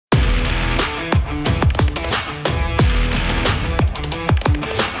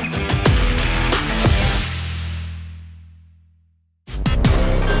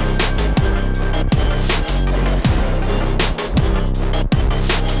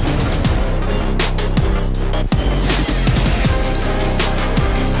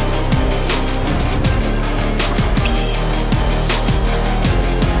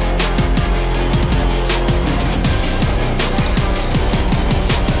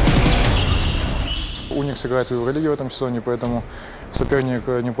УНИКС играет в Евролиге в этом сезоне, поэтому соперник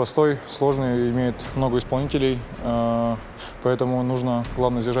непростой, сложный, имеет много исполнителей, поэтому нужно,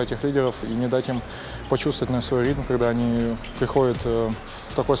 главное, сдержать их лидеров и не дать им почувствовать на свой ритм, когда они приходят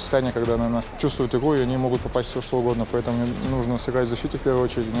в такое состояние, когда, наверное, чувствуют игру, и они могут попасть в все что угодно. Поэтому нужно сыграть в защите в первую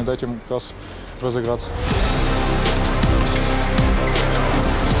очередь, не дать им как раз разыграться.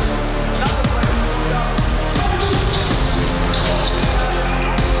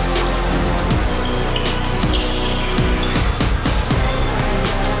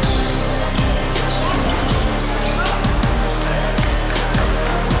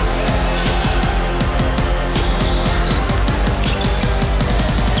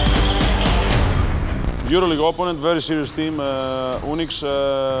 Euroleague opponent, very serious team, UNICS,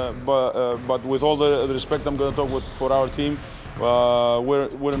 but with all the respect I'm going to talk for our team,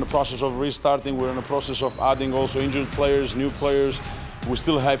 we're in the process of restarting, we're in the process of adding also injured players, new players. We're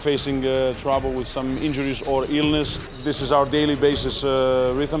still facing trouble with some injuries or illness. This is our daily basis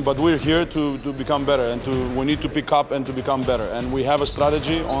rhythm, but we're here to become better and we need to pick up and to become better. And we have a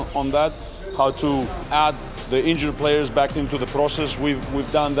strategy on that, how to add the injured players back into the process.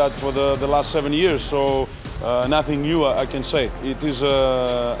 We've done that for the last 7 years, so nothing new I can say. It is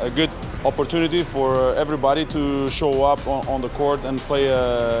a good opportunity for everybody to show up on the court and play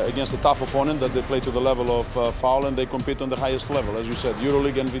against a tough opponent, that they play to the level of foul and they compete on the highest level, as you said,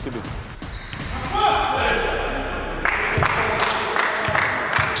 Euroleague and VTB.